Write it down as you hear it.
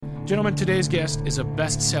Gentlemen, today's guest is a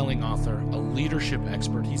best-selling author, a leadership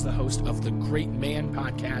expert. He's the host of the Great Man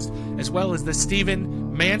podcast, as well as the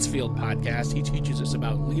Stephen Mansfield podcast. He teaches us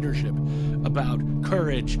about leadership, about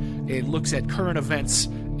courage, and looks at current events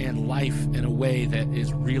and life in a way that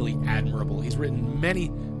is really admirable. He's written many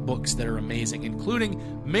books that are amazing,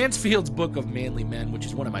 including Mansfield's Book of Manly Men, which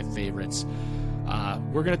is one of my favorites.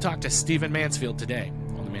 We're going to talk to Stephen Mansfield today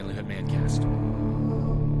on the Manlyhood Mancast.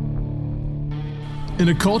 In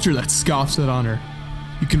a culture that scoffs at honor,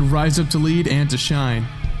 you can rise up to lead and to shine.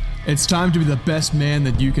 It's time to be the best man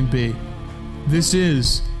that you can be. This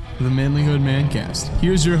is the Manlyhood Mancast.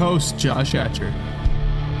 Here's your host, Josh Hatcher.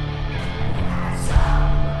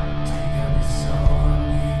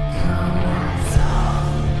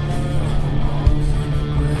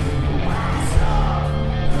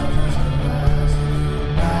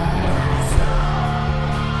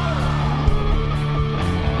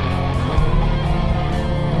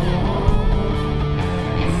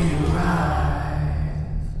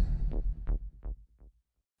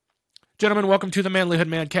 Gentlemen, welcome to the Manlyhood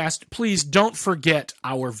Mancast. Please don't forget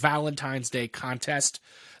our Valentine's Day contest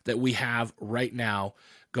that we have right now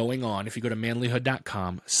going on. If you go to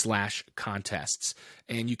manlyhood.com/contests,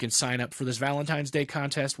 and you can sign up for this Valentine's Day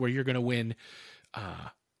contest where you're going to win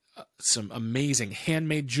some amazing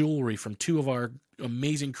handmade jewelry from two of our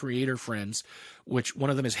amazing creator friends, which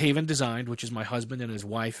one of them is Haven Designed, which is my husband and his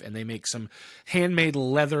wife, and they make some handmade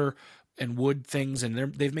leather and wood things, and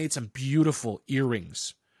they've made some beautiful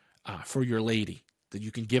earrings for your lady that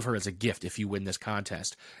you can give her as a gift if you win this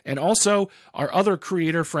contest. And also, our other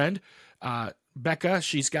creator friend, Becca,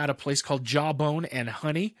 she's got a place called Jawbone and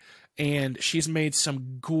Honey, and she's made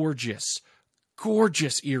some gorgeous,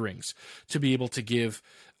 gorgeous earrings to be able to give,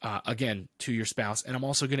 again, to your spouse. And I'm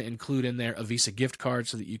also going to include in there a Visa gift card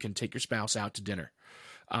so that you can take your spouse out to dinner.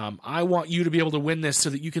 I want you to be able to win this so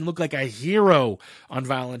that you can look like a hero on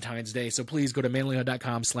Valentine's Day. So please go to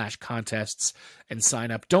manlyhood.com/contests and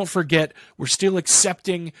sign up. Don't forget, we're still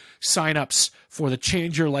accepting signups for the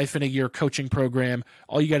Change Your Life in a Year coaching program.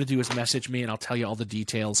 All you got to do is message me and I'll tell you all the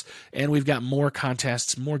details. And we've got more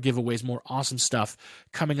contests, more giveaways, more awesome stuff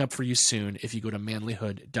coming up for you soon. If you go to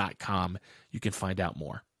manlyhood.com, you can find out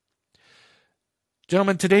more.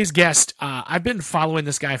 Gentlemen, today's guest, I've been following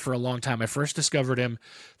this guy for a long time. I first discovered him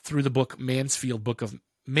through the book Mansfield's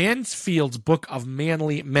Book of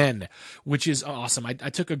Manly Men, which is awesome. I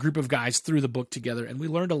took a group of guys through the book together, and we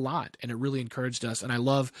learned a lot, and it really encouraged us. And I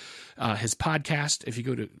love his podcast. If you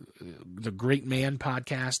go to the Great Man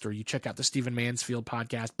podcast or you check out the Stephen Mansfield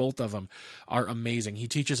podcast, both of them are amazing. He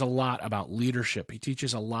teaches a lot about leadership. He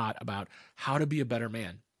teaches a lot about how to be a better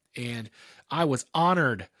man. And I was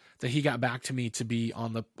honored that he got back to me to be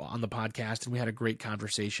on the podcast, and we had a great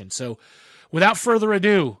conversation. So without further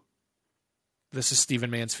ado, this is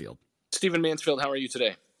Stephen Mansfield. Stephen Mansfield, how are you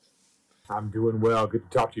today? I'm doing well. Good to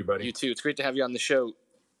talk to you, buddy. You too. It's great to have you on the show.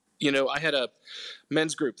 You know, I had a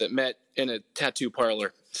men's group that met in a tattoo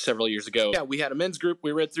parlor several years ago. Yeah, we had a men's group.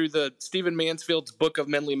 We read through the Stephen Mansfield's Book of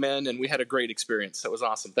Manly Men, and we had a great experience. So it was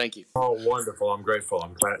awesome. Thank you. Oh, wonderful. I'm grateful.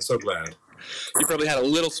 I'm glad. So glad. You probably had a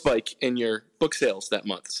little spike in your book sales that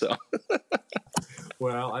month. So,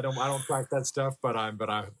 well, I don't track that stuff, but I'm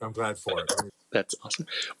glad for it. That's awesome.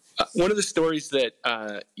 One of the stories that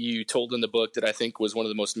you told in the book that I think was one of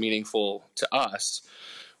the most meaningful to us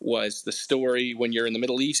was the story when you're in the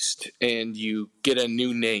Middle East and you get a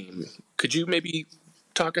new name. Could you maybe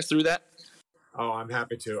talk us through that? Oh, I'm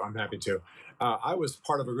happy to. I was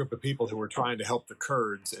part of a group of people who were trying to help the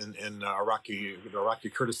Kurds in Iraqi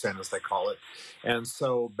Kurdistan, as they call it. And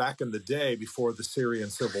so back in the day, before the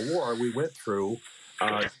Syrian civil war, we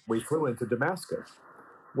flew into Damascus.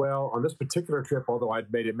 Well, on this particular trip, although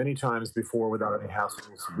I'd made it many times before without any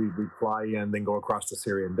hassles, we'd fly in, then go across the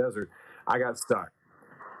Syrian desert, I got stuck.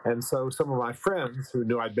 And so some of my friends who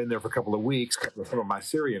knew I'd been there for a couple of weeks, some of my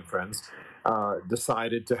Syrian friends,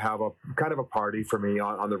 decided to have a kind of a party for me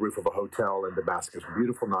on the roof of a hotel in Damascus. A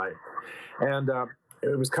beautiful night. And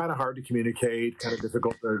it was kind of hard to communicate, kind of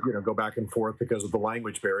difficult to go back and forth because of the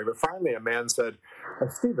language barrier. But finally a man said,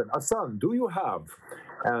 Stephen, a son, do you have?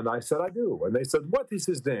 And I said, I do. And they said, what is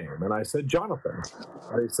his name? And I said, Jonathan.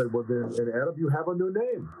 And they said, well, then in Arab you have a new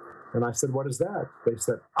name. And I said, what is that? They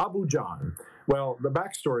said, Abu John. Well, the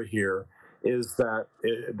backstory here is that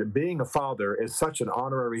being a father is such an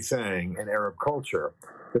honorary thing in Arab culture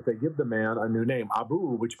that they give the man a new name,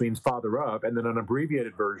 Abu, which means father of, and then an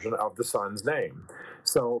abbreviated version of the son's name.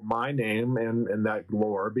 So my name in that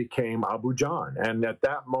lore became Abu John. And at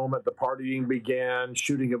that moment, the partying began,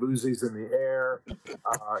 shooting of Uzis in the air,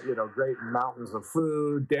 great mountains of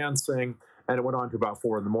food, dancing, and it went on to about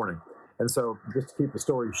 4 a.m. And so, just to keep the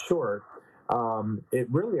story short, it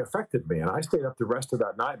really affected me. And I stayed up the rest of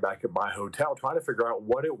that night back at my hotel trying to figure out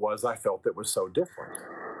what it was I felt that was so different.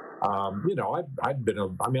 I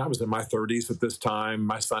was in my 30s at this time.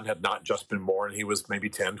 My son had not just been born. He was maybe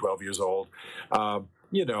 10, 12 years old. So I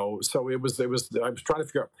was trying to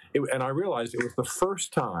figure out, and I realized it was the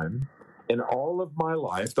first time in all of my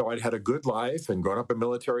life, though I'd had a good life and grown up a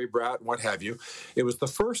military brat and what have you, it was the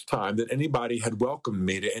first time that anybody had welcomed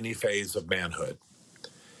me to any phase of manhood.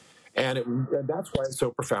 And that's why it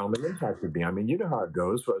so profoundly impacted me. I mean, you know how it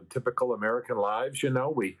goes. Typical American lives, we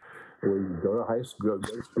go to high school,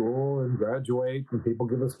 go to school and graduate, and people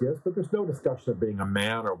give us gifts, but there's no discussion of being a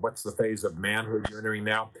man or what's the phase of manhood you're entering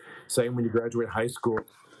now. Same when you graduate high school,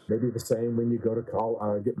 maybe the same when you go to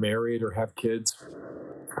college, get married or have kids.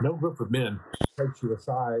 No group of men takes you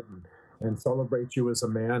aside and celebrates you as a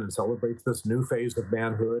man and celebrates this new phase of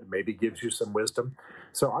manhood, maybe gives you some wisdom.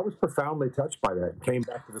 So I was profoundly touched by that and came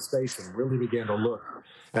back to the States and really began to look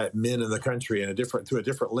at men in the country through a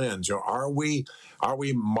different lens. Are we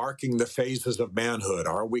marking the phases of manhood?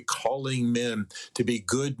 Are we calling men to be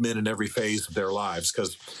good men in every phase of their lives?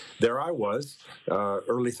 Because there I was,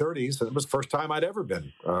 early 30s, and it was the first time I'd ever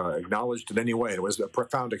been acknowledged in any way. It was a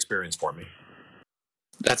profound experience for me.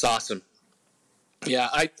 That's awesome. Yeah,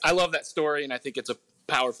 I love that story, and I think it's a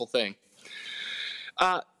powerful thing.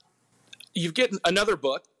 You've got another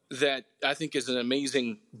book that I think is an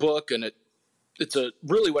amazing book, and it's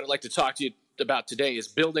really what I'd like to talk to you about today is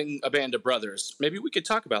Building a Band of Brothers. Maybe we could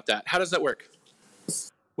talk about that. How does that work?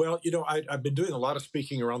 Well, I've been doing a lot of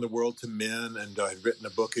speaking around the world to men, and I've written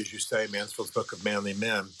a book, as you say, Mansfield's Book of Manly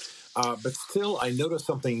Men. But still, I noticed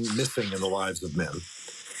something missing in the lives of men.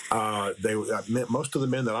 Most of the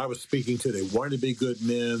men that I was speaking to, they wanted to be good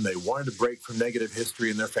men. They wanted to break from negative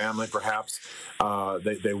history in their family, perhaps.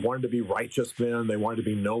 They wanted to be righteous men. They wanted to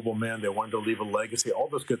be noble men. They wanted to leave a legacy, all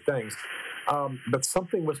those good things. But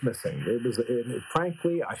something was missing.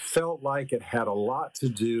 Frankly, I felt like it had a lot to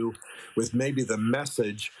do with maybe the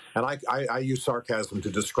message, and I use sarcasm to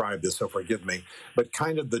describe this, so forgive me, but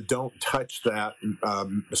kind of the don't touch that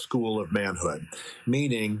school of manhood,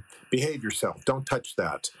 meaning behave yourself, don't touch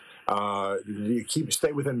that.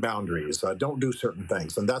 Stay within boundaries. Don't do certain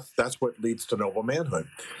things, and that's what leads to noble manhood.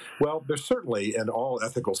 Well, there's certainly in all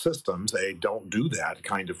ethical systems a don't do that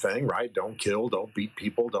kind of thing, right? Don't kill, don't beat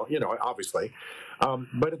people, obviously.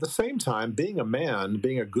 But at the same time, being a man,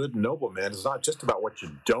 being a good noble man, is not just about what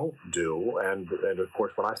you don't do. And of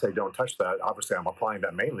course, when I say don't touch that, obviously I'm applying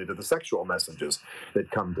that mainly to the sexual messages that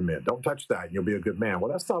come to men. Don't touch that, and you'll be a good man. Well,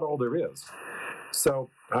 that's not all there is. So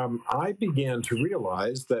I began to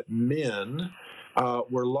realize that men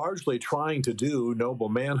were largely trying to do noble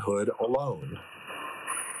manhood alone.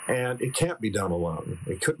 And it can't be done alone.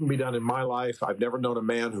 It couldn't be done in my life. I've never known a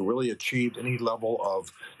man who really achieved any level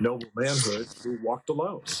of noble manhood who walked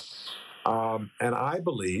alone. And I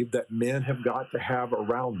believe that men have got to have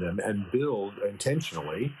around them and build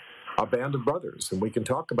intentionally a band of brothers. And we can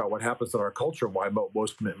talk about what happens in our culture, why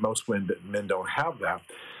most men don't have that.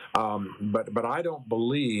 But I don't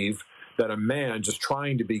believe that a man just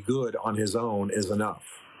trying to be good on his own is enough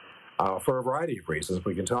for a variety of reasons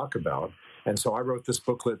we can talk about. And so I wrote this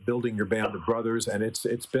booklet, Building Your Band of Brothers, and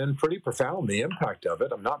it's been pretty profound, the impact of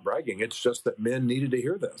it. I'm not bragging. It's just that men needed to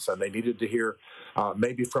hear this, and they needed to hear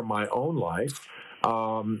maybe from my own life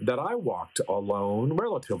that I walked alone,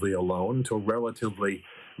 relatively alone, until relatively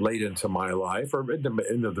late into my life or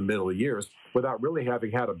into the middle years without really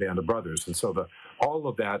having had a band of brothers. And so all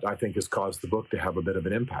of that, I think, has caused the book to have a bit of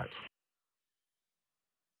an impact.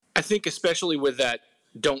 I think especially with that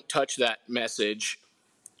don't touch that message,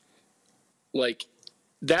 like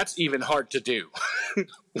that's even hard to do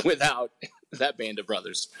without that band of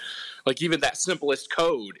brothers. Like even that simplest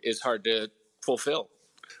code is hard to fulfill.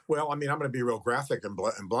 Well, I mean, I'm going to be real graphic and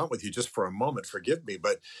blunt with you just for a moment. Forgive me.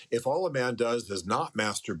 But if all a man does is not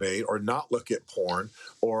masturbate or not look at porn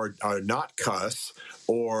or not cuss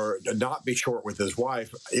or not be short with his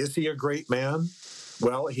wife, is he a great man?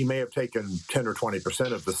 Well, he may have taken 10 or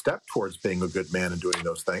 20% of the step towards being a good man and doing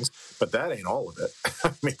those things, but that ain't all of it.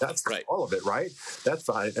 I mean, that's right. All of it, right? That's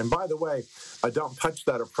fine. And by the way, I don't touch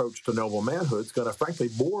that approach to noble manhood. It's going to, frankly,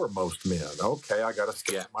 bore most men. Okay, I got to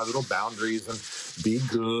skip my little boundaries and be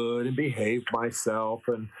good and behave myself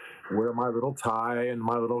and wear my little tie and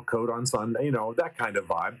my little coat on Sunday, that kind of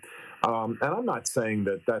vibe. And I'm not saying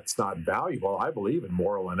that that's not valuable. I believe in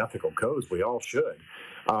moral and ethical codes. We all should.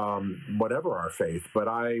 Whatever our faith. But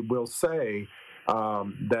I will say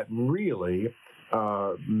that really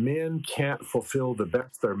men can't fulfill the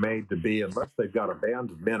best they're made to be unless they've got a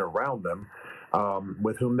band of men around them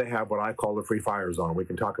with whom they have what I call the free fire zone. We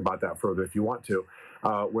can talk about that further if you want to,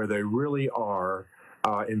 where they really are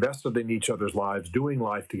invested in each other's lives, doing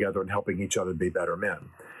life together and helping each other be better men.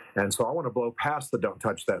 And so I want to blow past the don't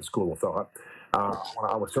touch that school of thought.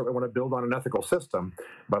 I would certainly want to build on an ethical system,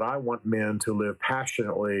 but I want men to live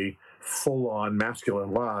passionately, full-on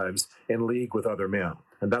masculine lives in league with other men.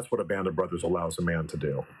 And that's what a band of brothers allows a man to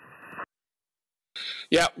do.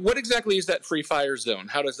 Yeah. What exactly is that free fire zone?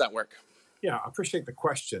 How does that work? Yeah, I appreciate the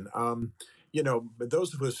question. You know,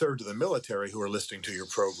 those who have served in the military who are listening to your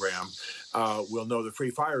program will know the free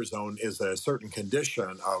fire zone is a certain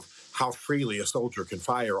condition of how freely a soldier can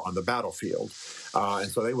fire on the battlefield. And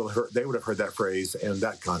so they would have heard that phrase in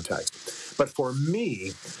that context. But for me,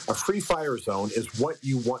 a free fire zone is what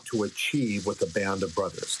you want to achieve with a band of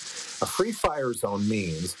brothers. A free fire zone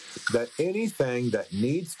means that anything that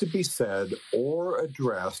needs to be said or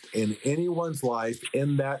addressed in anyone's life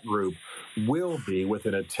in that group will be with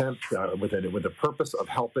an attempt, with the purpose of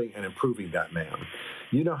helping and improving that man.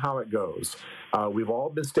 You know how it goes. We've all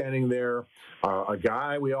been standing there. A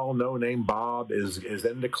guy we all know named Bob is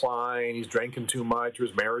in decline. He's drinking too much, or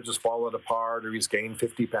his marriage has fallen apart, or he's gained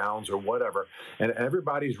 50 pounds, or whatever. And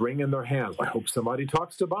everybody's wringing their hands. I hope somebody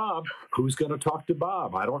talks to Bob. Who's going to talk to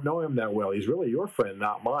Bob? I don't know him that well. He's really your friend,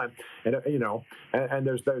 not mine. And you know, and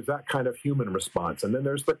there's that kind of human response, and then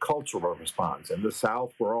there's the cultural response. In the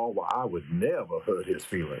South, we're all, well, I would never hurt his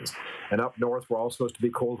feelings. And up north, we're all supposed to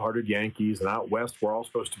be cold-hearted Yankees, and out west, we're all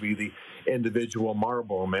supposed to be the individual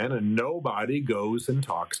Marlboro man, and nobody goes and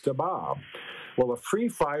talks to Bob. Well, a free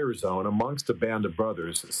fire zone amongst a band of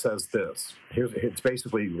brothers says this. It's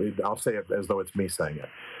basically, I'll say it as though it's me saying it.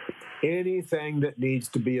 Anything that needs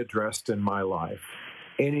to be addressed in my life,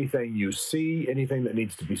 anything you see, anything that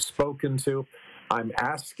needs to be spoken to, I'm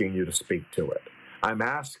asking you to speak to it. I'm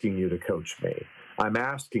asking you to coach me. I'm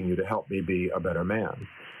asking you to help me be a better man.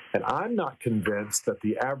 And I'm not convinced that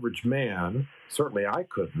the average man, certainly I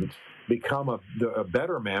couldn't, become a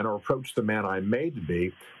better man or approach the man I'm made to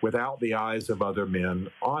be without the eyes of other men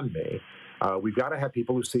on me. We've got to have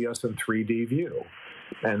people who see us in 3D view.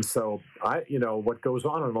 And so, what goes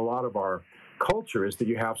on in a lot of our culture is that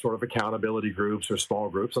you have sort of accountability groups or small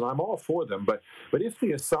groups, and I'm all for them. But if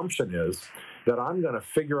the assumption is that I'm going to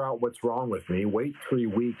figure out what's wrong with me, wait 3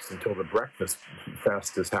 weeks until the breakfast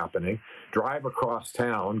fest is happening, drive across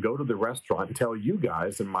town, go to the restaurant, and tell you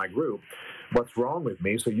guys in my group what's wrong with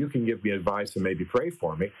me so you can give me advice and maybe pray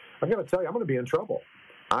for me, I'm going to tell you, I'm going to be in trouble.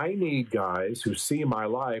 I need guys who see my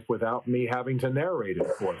life without me having to narrate it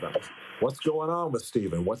for them. What's going on with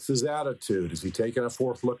Stephen? What's his attitude? Is he taking a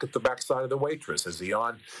fourth look at the backside of the waitress? Is he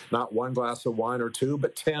on not one glass of wine or two,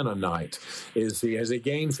 but 10 a night? Has he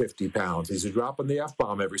gained 50 pounds? Is he dropping the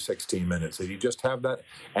F-bomb every 16 minutes? Did he just have that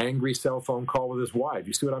angry cell phone call with his wife?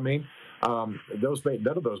 You see what I mean? None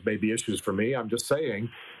of those may be issues for me. I'm just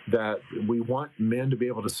saying that we want men to be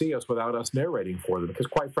able to see us without us narrating for them, because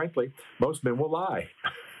quite frankly, most men will lie.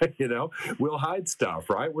 We'll hide stuff,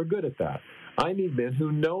 right? We're good at that. I need men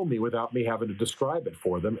who know me without me having to describe it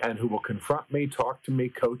for them, and who will confront me, talk to me,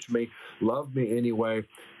 coach me, love me anyway,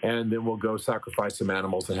 and then we'll go sacrifice some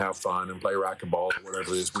animals and have fun and play racquetball or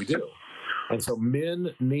whatever it is we do. And so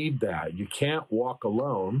men need that. You can't walk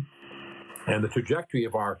alone. And the trajectory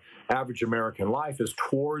of our average American life is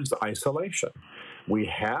towards isolation. We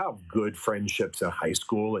have good friendships at high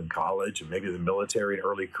school and college and maybe the military and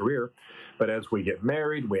early career. But as we get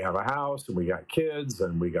married, we have a house and we got kids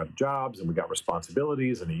and we got jobs and we got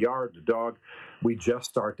responsibilities and a yard and a dog, we just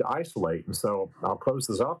start to isolate. And so I'll close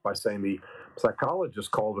this off by saying the psychologists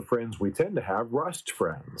call the friends we tend to have rust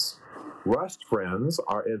friends. Rust friends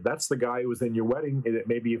that's the guy who was in your wedding that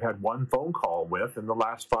maybe you've had one phone call with in the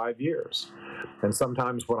last 5 years. And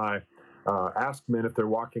sometimes when I ask men if they're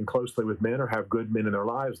walking closely with men or have good men in their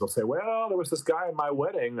lives, they'll say, well, there was this guy at my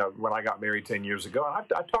wedding when I got married 10 years ago, and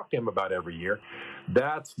I talked to him about every year.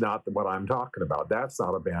 That's not what I'm talking about. That's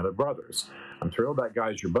not a band of brothers. I'm thrilled that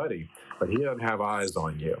guy's your buddy, but he doesn't have eyes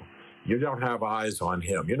on you. You don't have eyes on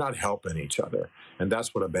him. You're not helping each other. And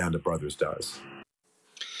that's what a band of brothers does.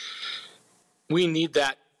 We need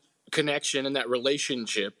that connection and that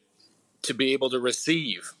relationship to be able to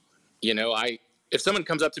receive. If someone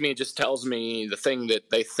comes up to me and just tells me the thing that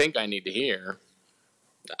they think I need to hear,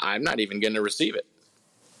 I'm not even going to receive it.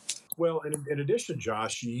 Well, in addition,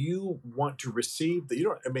 Josh, you want to receive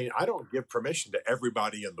I don't give permission to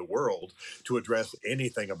everybody in the world to address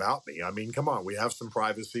anything about me. Come on, we have some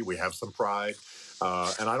privacy, we have some pride,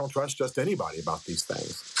 and I don't trust just anybody about these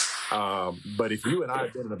things. But if you and I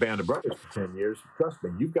have been in a band of brothers for 10 years, trust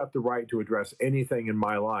me, you've got the right to address anything in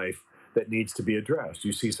my life that needs to be addressed.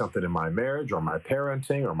 You see something in my marriage or my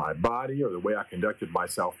parenting or my body or the way I conducted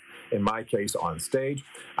myself, in my case, on stage.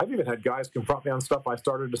 I've even had guys confront me on stuff I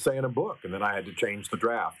started to say in a book, and then I had to change the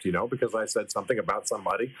draft, because I said something about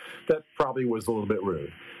somebody that probably was a little bit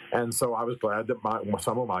rude. And so I was glad that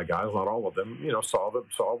some of my guys, not all of them, saw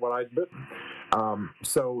what I'd written.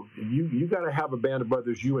 So you got to have a band of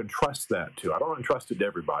brothers you entrust that to. I don't entrust it to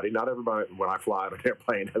everybody. Not everybody, when I fly on an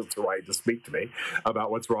airplane, has the right to speak to me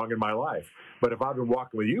about what's wrong in my life. But if I've been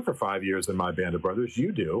walking with you for 5 years in my band of brothers,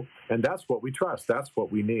 you do, and that's what we trust. That's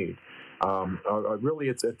what we need. Really,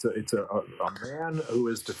 it's a man who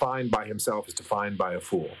is defined by himself is defined by a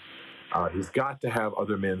fool. He's got to have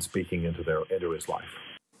other men speaking into his life.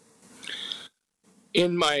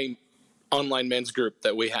 In my online men's group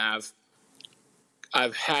that we have,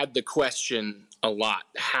 I've had the question a lot.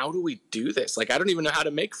 How do we do this? I don't even know how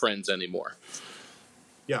to make friends anymore.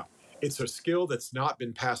 Yeah, it's a skill that's not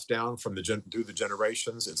been passed down through the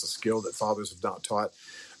generations. It's a skill that fathers have not taught.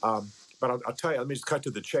 But I'll tell you, let me just cut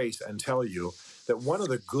to the chase and tell you that one of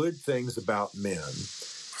the good things about men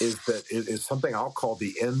is that it is something I'll call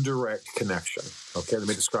the indirect connection. Okay, let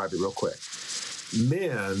me describe it real quick.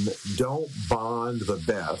 Men don't bond the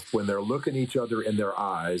best when they're looking each other in their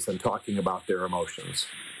eyes and talking about their emotions.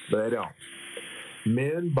 They don't.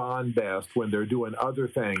 Men bond best when they're doing other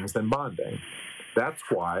things than bonding. That's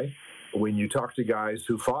why when you talk to guys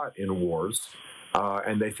who fought in wars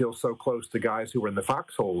and they feel so close to guys who were in the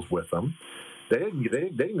foxholes with them, they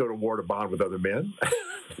didn't go to war to bond with other men.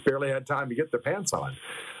 They barely had time to get their pants on.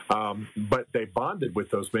 But they bonded with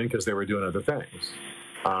those men because they were doing other things.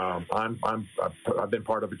 I've been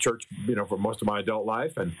part of a church, for most of my adult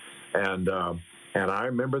life, and I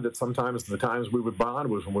remember that sometimes the times we would bond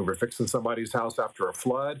was when we were fixing somebody's house after a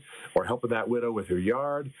flood, or helping that widow with her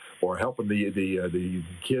yard, or helping the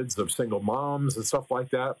kids of single moms and stuff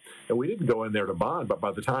like that. And we didn't go in there to bond, but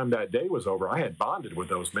by the time that day was over, I had bonded with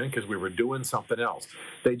those men because we were doing something else.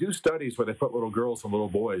 They do studies where they put little girls and little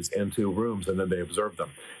boys into rooms and then they observe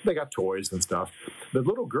them. They got toys and stuff. The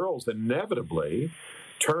little girls inevitably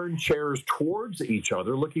turn chairs towards each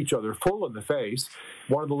other, look each other full in the face.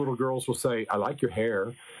 One of the little girls will say, "I like your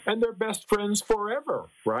hair," and they're best friends forever,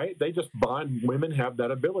 right? They just bond. Women have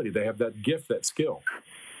that ability. They have that gift, that skill.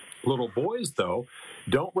 Little boys, though,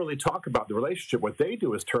 don't really talk about the relationship. What they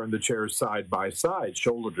do is turn the chairs side by side,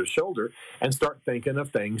 shoulder to shoulder, and start thinking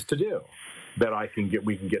of things to do. That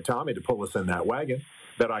we can get Tommy to pull us in that wagon,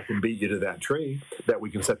 that I can beat you to that tree, that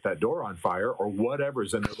we can set that door on fire, or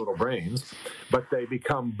whatever's in their little brains. But they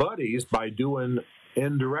become buddies by doing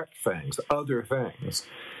indirect things, other things.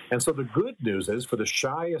 And so the good news is, for the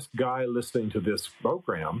shyest guy listening to this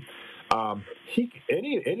program,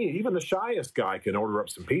 even the shyest guy can order up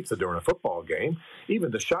some pizza during a football game.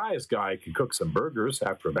 Even the shyest guy can cook some burgers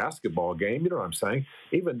after a basketball game. You know what I'm saying?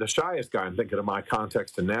 Even the shyest guy, I'm thinking of my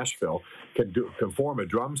context in Nashville, can form a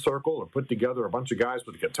drum circle or put together a bunch of guys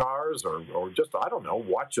with guitars or just, I don't know,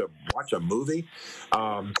 watch a movie.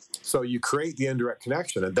 So you create the indirect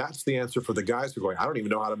connection, and that's the answer for the guys who are going, I don't even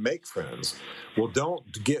know how to make friends. Well,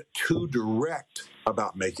 don't get too direct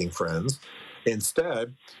about making friends.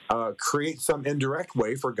 Instead, create some indirect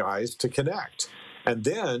way for guys to connect. And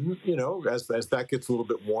then, as that gets a little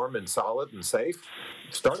bit warm and solid and safe,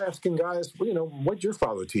 start asking guys, what did your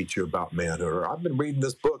father teach you about manhood? Or I've been reading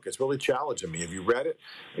this book. It's really challenging me. Have you read it?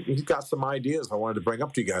 He's got some ideas I wanted to bring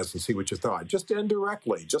up to you guys and see what you thought. Just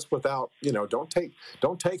indirectly, just without, don't take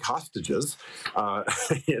hostages.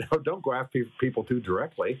 Don't go after people too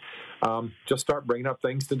directly. Just start bringing up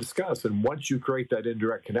things to discuss. And once you create that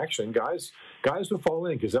indirect connection, guys will fall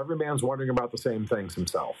in because every man's wondering about the same things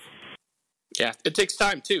himself. Yeah, it takes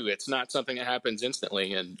time, too. It's not something that happens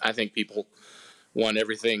instantly, and I think people want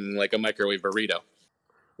everything like a microwave burrito.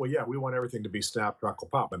 Well, yeah, we want everything to be snap, crackle,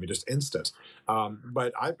 pop. I mean, just instant.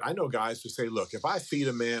 But I know guys who say, look, if I feed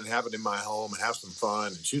a man, have it in my home, and have some fun,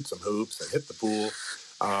 and shoot some hoops, and hit the pool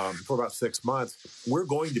for about 6 months, we're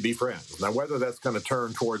going to be friends. Now, whether that's going to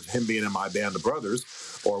turn towards him being in my band of brothers,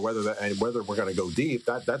 or whether we're going to go deep,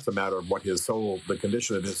 that's a matter of what his soul, the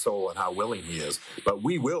condition of his soul, and how willing he is. But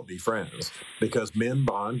we will be friends because men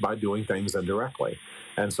bond by doing things indirectly.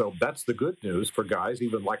 And so that's the good news for guys,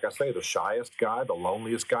 even like I say, the shyest guy, the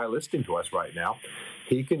loneliest guy listening to us right now.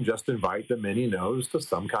 He can just invite the men he knows to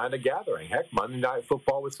some kind of gathering. Heck, Monday Night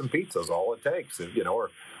Football with some pizzas, all it takes,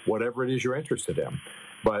 or whatever it is you're interested in.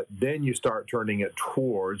 But then you start turning it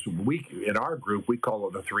towards, in our group, we call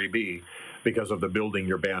it the 3B because of the building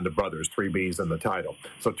your band of brothers, 3 Bs in the title.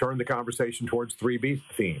 So turn the conversation towards 3B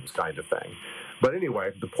themes kind of thing. But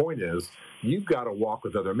anyway, the point is, you've got to walk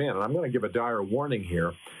with other men. And I'm going to give a dire warning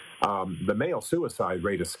here. The male suicide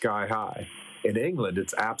rate is sky high. In England,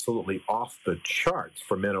 it's absolutely off the charts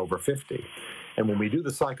for men over 50. And when we do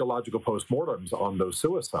the psychological postmortems on those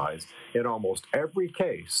suicides, in almost every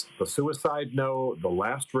case, the suicide note, the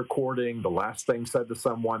last recording, the last thing said to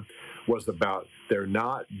someone was about there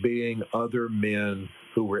not being other men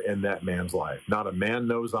who were in that man's life. Not a man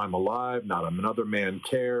knows I'm alive. Not another man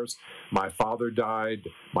cares. My father died.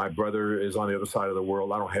 My brother is on the other side of the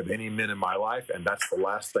world. I don't have any men in my life. And that's the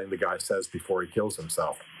last thing the guy says before he kills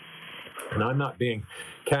himself. And I'm not being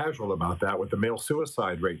casual about that. With the male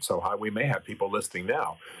suicide rate so high, we may have people listening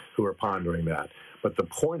now who are pondering that. But the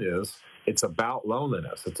point is, it's about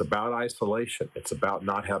loneliness. It's about isolation. It's about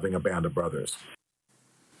not having a band of brothers.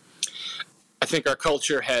 I think our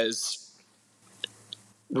culture has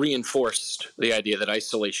reinforced the idea that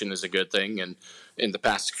isolation is a good thing, and in the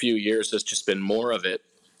past few years there's just been more of it,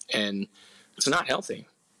 and it's not healthy.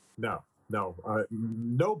 No,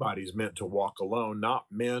 nobody's meant to walk alone. Not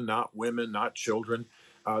men, not women, not children.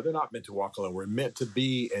 They're not meant to walk alone. We're meant to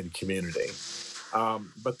be in community.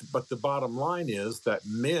 But the bottom line is that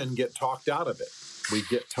men get talked out of it. We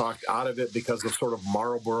get talked out of it because of sort of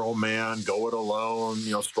Marlboro man, go it alone,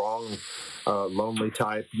 strong, lonely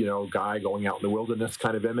type, guy going out in the wilderness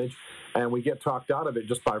kind of image. And we get talked out of it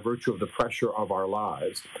just by virtue of the pressure of our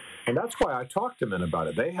lives. And that's why I talk to men about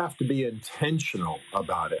it. They have to be intentional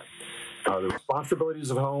about it. The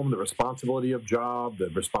responsibilities of home, the responsibility of job, the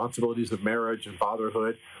responsibilities of marriage and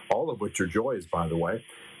fatherhood, all of which are joys, by the way.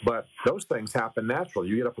 But those things happen naturally.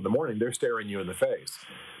 You get up in the morning, they're staring you in the face.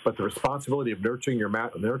 But the responsibility of nurturing your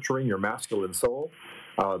masculine soul,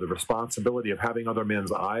 the responsibility of having other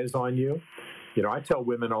men's eyes on you. I tell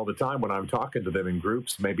women all the time when I'm talking to them in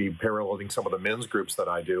groups, maybe paralleling some of the men's groups that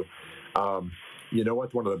I do, you know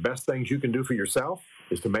what? One of the best things you can do for yourself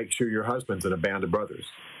is to make sure your husband's in a band of brothers.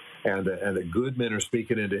 And that good men are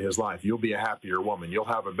speaking into his life. You'll be a happier woman. You'll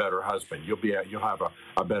have a better husband. You'll have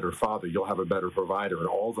a better father. You'll have a better provider, and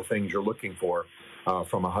all the things you're looking for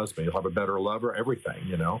from a husband. You'll have a better lover. Everything,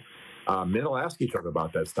 Men will ask each other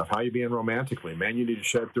about that stuff. How are you being romantically? Man, you need to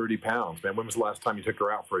shed 30 pounds. Man, when was the last time you took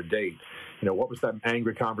her out for a date? What was that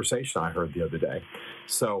angry conversation I heard the other day?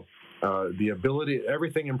 So the ability,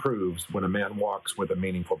 everything improves when a man walks with a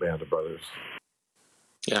meaningful band of brothers.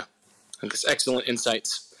 Yeah, that's excellent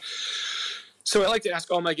insights. So I like to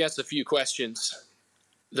ask all my guests a few questions.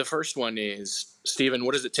 The first one is, Stephen,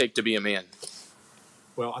 what does it take to be a man?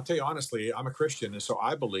 Well, I'll tell you honestly, I'm a Christian, and so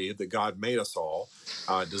I believe that God made us all,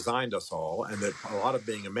 designed us all, and that a lot of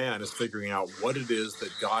being a man is figuring out what it is that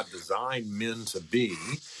God designed men to be.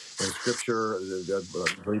 And Scripture,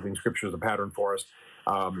 believing Scripture is a pattern for us.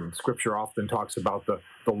 Scripture often talks about the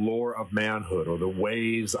lore of manhood or the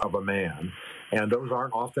ways of a man. And those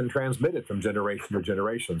aren't often transmitted from generation to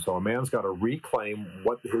generation. So a man's got to reclaim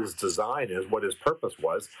what his design is, what his purpose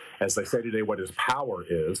was, as they say today, what his power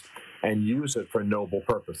is, and use it for noble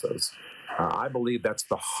purposes. I believe that's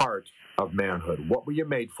the heart of manhood. What were you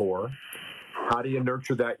made for? How do you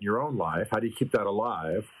nurture that in your own life? How do you keep that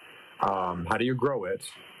alive? How do you grow it?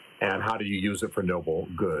 And how do you use it for noble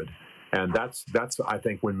good? And that's I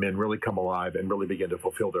think when men really come alive and really begin to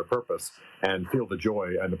fulfill their purpose and feel the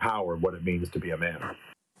joy and the power of what it means to be a man.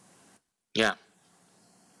 Yeah.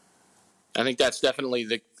 I think that's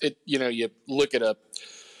definitely you look at a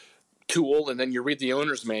tool and then you read the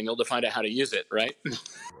owner's manual to find out how to use it, right?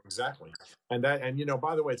 Exactly. And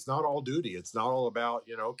by the way, it's not all duty. It's not all about,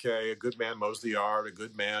 a good man mows the yard, a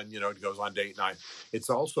good man, goes on date night. It's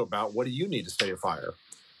also about, what do you need to stay afire?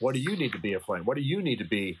 What do you need to be aflame? What do you need to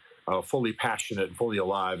be fully passionate and fully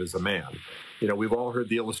alive as a man? We've all heard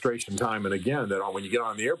the illustration time and again that when you get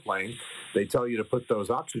on the airplane, they tell you to put those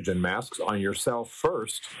oxygen masks on yourself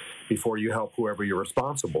first before you help whoever you're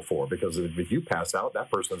responsible for, because if you pass out, that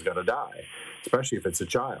person's going to die, especially if it's a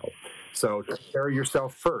child. So take care of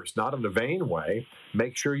yourself first, not in a vain way.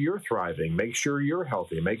 Make sure you're thriving. Make sure you're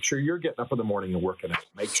healthy. Make sure you're getting up in the morning and working out.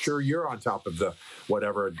 Make sure you're on top of the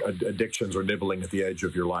whatever addictions or nibbling at the edge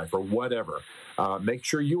of your life or whatever. Make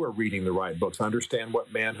sure you are reading the right books. Understand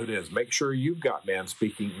what manhood is. Make sure you've got men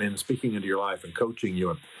speaking into your life and coaching you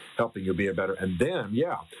and helping you be a better. And then,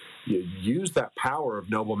 you use that power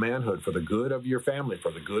of noble manhood for the good of your family,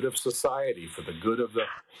 for the good of society, for the good of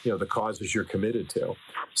the causes you're committed to.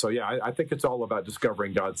 So, I think it's all about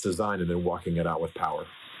discovering God's design and then walking it out with power.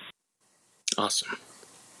 Awesome.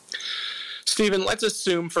 Stephen, let's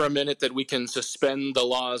assume for a minute that we can suspend the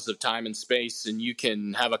laws of time and space and you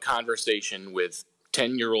can have a conversation with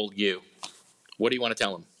 10-year-old you. What do you want to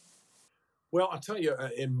tell him? Well, I'll tell you,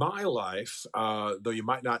 in my life, though you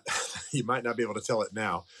might not, you might not be able to tell it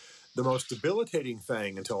now. The most debilitating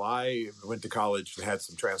thing until I went to college and had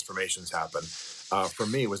some transformations happen for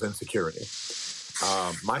me was insecurity.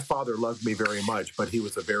 My father loved me very much, but he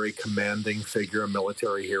was a very commanding figure, a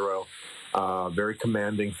military hero, very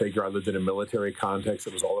commanding figure. I lived in a military context.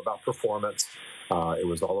 It was all about performance. It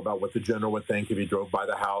was all about what the general would think if he drove by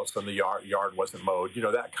the house and the yard wasn't mowed. You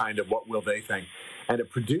know, that kind of what will they think. And it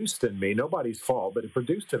produced in me, nobody's fault, but it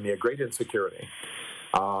produced in me a great insecurity.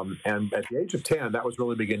 And at the age of 10, that was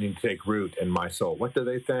really beginning to take root in my soul. What do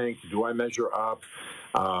they think? Do I measure up?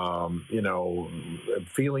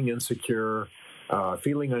 Feeling insecure,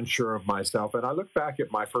 feeling unsure of myself. And I look back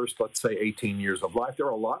at my first, let's say, 18 years of life. There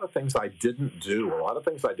were a lot of things I didn't do, a lot of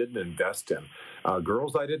things I didn't invest in,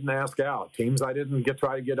 girls I didn't ask out, teams I didn't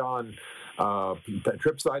try to get on,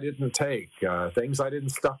 trips I didn't take, things I didn't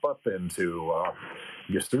step up into,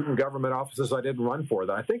 your student government offices I didn't run for,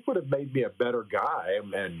 that I think would have made me a better guy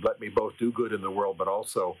and let me both do good in the world, but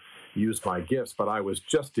also use my gifts. But I was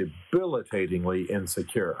just debilitatingly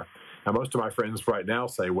insecure. Now, most of my friends right now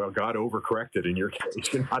say, well, God overcorrected in your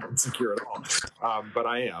case. You're not insecure at all. But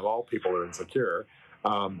I am. All people are insecure.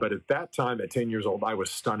 But at that time, at 10 years old, I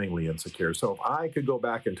was stunningly insecure. So if I could go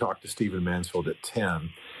back and talk to Stephen Mansfield at 10,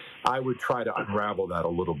 I would try to unravel that a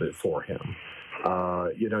little bit for him.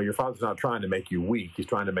 Your father's not trying to make you weak. He's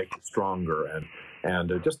trying to make you stronger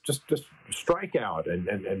and just strike out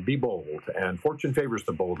and be bold. And fortune favors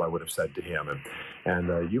the bold, I would have said to him.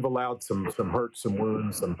 And you've allowed some hurt, some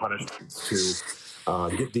wounds, some punishments to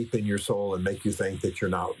get deep in your soul and make you think that you're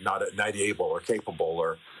not able or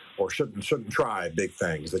capable or shouldn't try big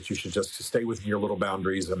things, that you should just stay within your little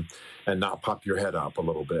boundaries and not pop your head up a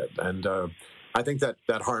little bit. And I think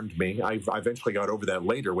that harmed me. I eventually got over that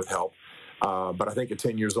later with help. But I think at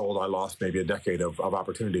 10 years old, I lost maybe a decade of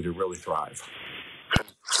opportunity to really thrive.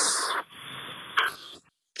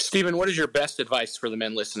 Stephen, what is your best advice for the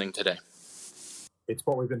men listening today? It's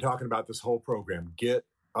what we've been talking about this whole program. Get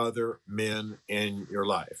other men in your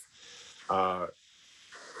life.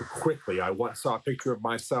 Quickly, I once saw a picture of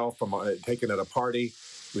myself taken at a party.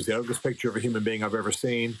 It was the ugliest picture of a human being I've ever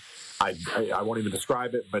seen. I won't even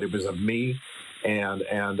describe it, but it was of me. And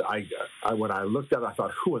I when I looked at it, I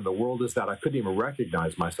thought, who in the world is that? I couldn't even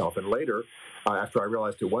recognize myself. And later, after I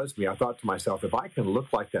realized it was me, I thought to myself, if I can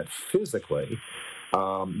look like that physically,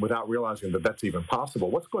 without realizing that that's even possible,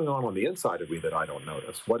 what's going on the inside of me that I don't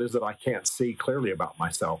notice? What is it I can't see clearly about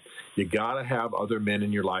myself? You got to have other men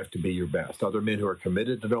in your life to be your best. Other men who are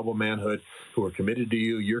committed to noble manhood, who are committed to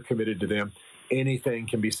you, you're committed to them. Anything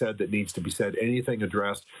can be said that needs to be said, anything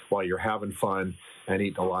addressed while you're having fun and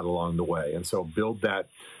eating a lot along the way. And so build that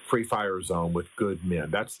free fire zone with good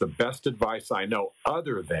men. That's the best advice I know,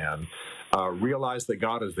 other than realize that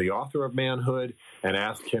God is the author of manhood and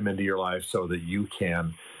ask him into your life so that you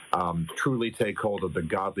can truly take hold of the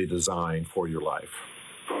godly design for your life.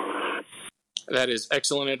 That is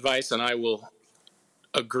excellent advice, and I will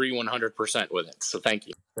agree 100% with it. So thank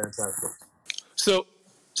you. Fantastic. So,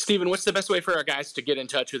 Stephen, what's the best way for our guys to get in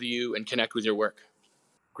touch with you and connect with your work?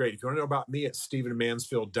 Great. If you want to know about me, it's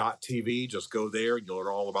stephenmansfield.tv. Just go there and you'll learn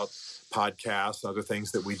all about podcasts, other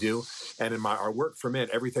things that we do. And in our work for men,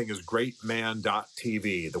 everything is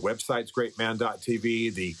greatman.tv. The website's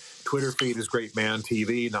greatman.tv. The Twitter feed is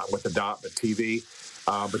greatmantv, not with a dot, but TV.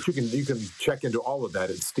 But you can check into all of that.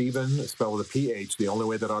 It's Stephen, spelled with a PH, the only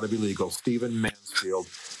way that ought to be legal,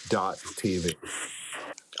 stephenmansfield.tv.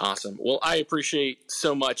 Awesome. Well, I appreciate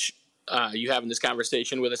so much you having this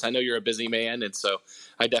conversation with us. I know you're a busy man, and so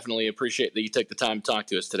I definitely appreciate that you took the time to talk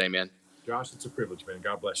to us today, man. Josh, it's a privilege, man.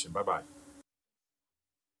 God bless you. Bye-bye.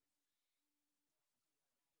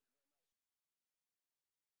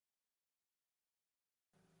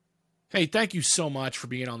 Hey, thank you so much for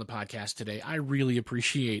being on the podcast today. I really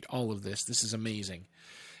appreciate all of this. This is amazing.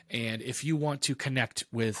 And if you want to connect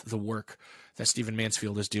with the work that Stephen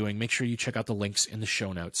Mansfield is doing, make sure you check out the links in the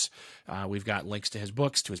show notes. We've got links to his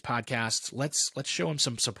books, to his podcasts. Let's show him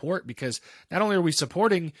some support, because not only are we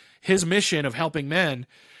supporting his mission of helping men,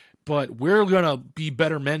 but we're going to be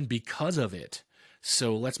better men because of it.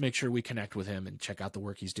 So let's make sure we connect with him and check out the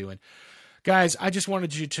work he's doing. Guys, I just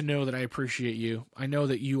wanted you to know that I appreciate you. I know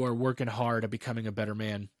that you are working hard at becoming a better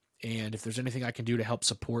man. And if there's anything I can do to help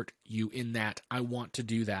support you in that, I want to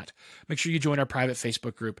do that. Make sure you join our private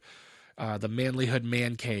Facebook group, the Manlyhood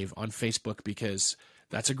Man Cave on Facebook, because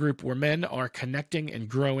that's a group where men are connecting and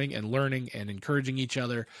growing and learning and encouraging each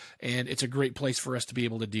other. And it's a great place for us to be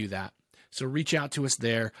able to do that. So reach out to us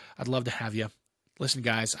there. I'd love to have you. Listen,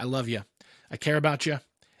 guys, I love you. I care about you,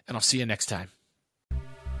 and I'll see you next time.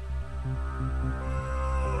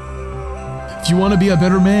 you want to be a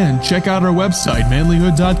better man, check out our website,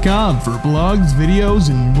 manlyhood.com, for blogs, videos,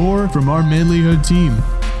 and more from our Manlyhood team.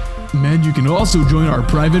 Man, you can also join our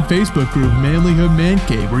private Facebook group, Manlyhood Man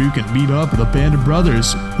Cave, where you can meet up with a band of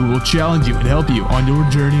brothers who will challenge you and help you on your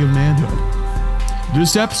journey of manhood.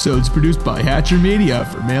 This episode is produced by Hatcher Media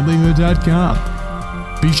for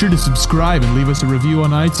manlyhood.com. Be sure to subscribe and leave us a review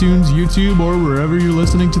on iTunes, YouTube, or wherever you're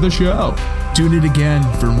listening to the show. Tune in again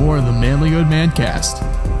for more of the Manlyhood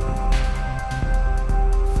Mancast.